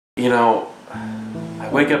You know, I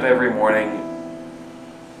wake up every morning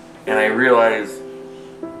and I realize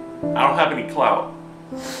I don't have any clout.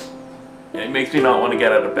 And it makes me not want to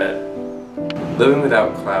get out of bed. Living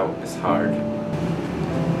without clout is hard.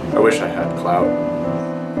 I wish I had clout.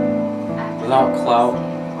 Without clout,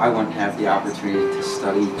 I wouldn't have the opportunity to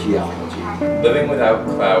study geology. Living without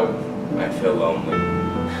clout, I feel lonely.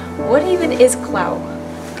 What even is clout?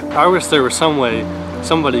 I wish there was some way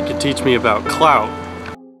somebody could teach me about clout.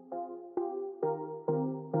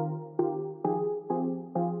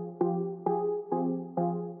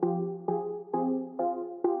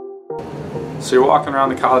 So you're walking around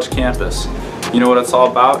the college campus. You know what it's all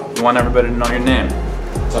about? You want everybody to know your name.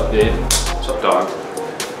 What's up, Dave? What's up,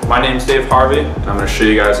 dog? My name's Dave Harvey, and I'm going to show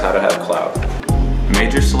you guys how to have clout.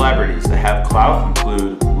 Major celebrities that have clout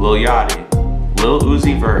include Lil Yachty, Lil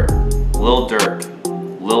Uzi Vert, Lil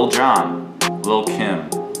Durk, Lil Jon, Lil Kim,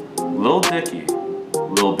 Lil Dicky,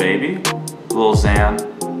 Lil Baby, Lil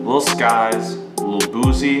Xan, Lil Skies, Lil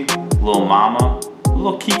Boozy, Lil Mama,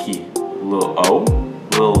 Lil Kiki, Lil O,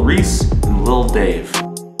 Lil Reese, and Lil Dave.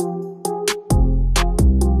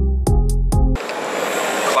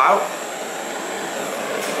 Clout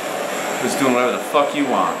is doing whatever the fuck you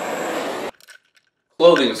want.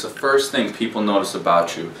 Clothing is the first thing people notice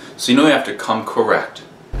about you, so you know you have to come correct.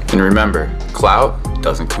 And remember, clout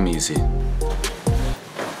doesn't come easy.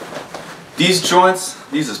 These joints,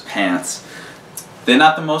 these is pants. They're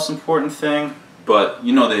not the most important thing, but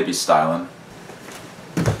you know they be styling.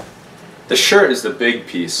 The shirt is the big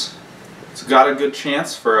piece. It's got a good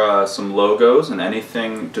chance for some logos, and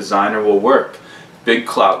anything designer will work. Big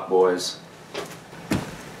clout, boys.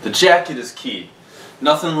 The jacket is key.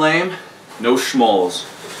 Nothing lame, no schmoles.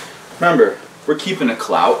 Remember, we're keeping a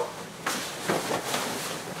clout.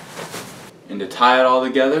 And to tie it all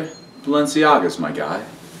together, Balenciaga's my guy.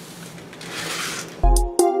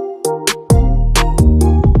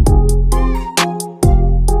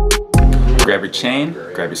 Grab your chain,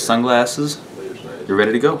 grab your sunglasses, you're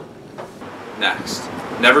ready to go. Next,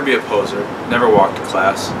 never be a poser, never walk to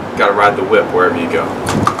class, gotta ride the whip wherever you go.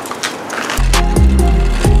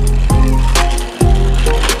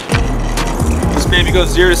 This baby goes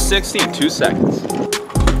 0 to 60 in 2 seconds.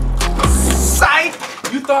 Psych!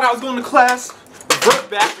 You thought I was going to class? Revert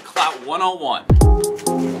back to Clout 101.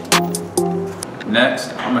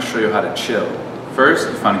 Next, I'm gonna show you how to chill. First,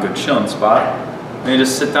 you find a good chilling spot. And you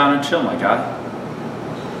just sit down and chill, my guy.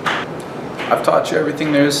 I've taught you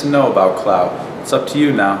everything there is to know about clout. It's up to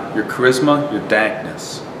you now. Your charisma, your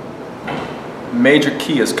dankness. Major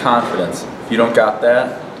key is confidence. If you don't got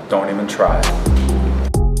that, don't even try.